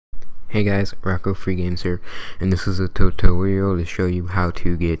Hey guys, Rocco Free Games here, and this is a tutorial to show you how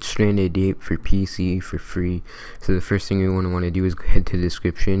to get Stranded Deep for PC for free. So the first thing you want to do is head to the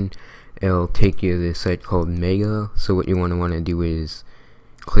description. It'll take you to this site called Mega. So what you want to do is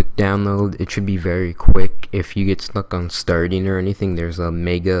click download. It should be very quick. If you get stuck on starting or anything, there's a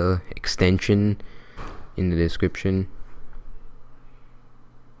Mega extension in the description,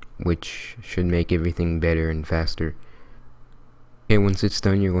 which should make everything better and faster. Okay, once it's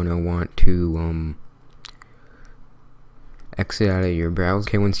done, you're going to want to exit out of your browser.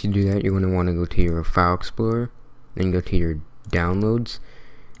 Okay, once you do that, you're going to want to go to your file explorer, then go to your downloads,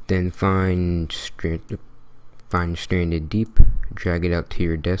 then find Stranded Deep, drag it out to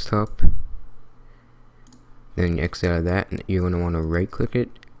your desktop, then exit out of that, and you're going to want to right click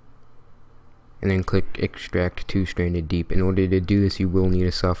it, and then click extract to Stranded Deep. In order to do this, you will need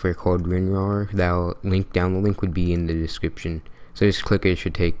a software called Winrar. The link would be in the description. So just click it. It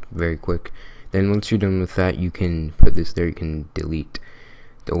should take very quick. Then once you're done with that, you can put this there. You can delete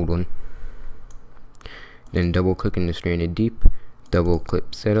the old one. Then double click into Stranded Deep, double click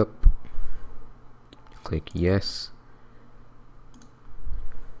setup, click yes,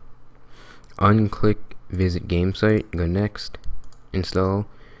 unclick visit game site, go next, install.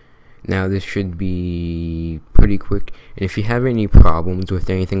 Now this should be pretty quick, and if you have any problems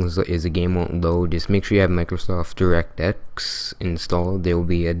with anything as the game won't load, just make sure you have Microsoft DirectX installed. There will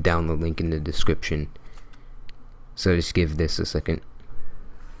be a download link in the description, so just give this a second.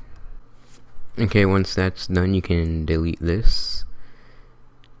 Okay, once that's done, you can delete this,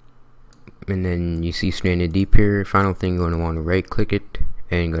 and then you see Stranded Deep here. Final thing, you're going to want to right click it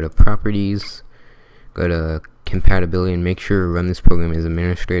and go to properties, go to compatibility, and make sure run this program as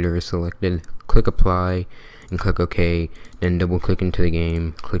administrator is selected. Click apply and click OK, then double click into the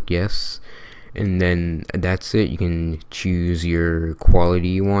game, click yes, and then that's it. You can choose your quality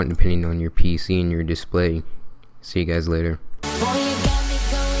you want depending on your PC and your display. See you guys later.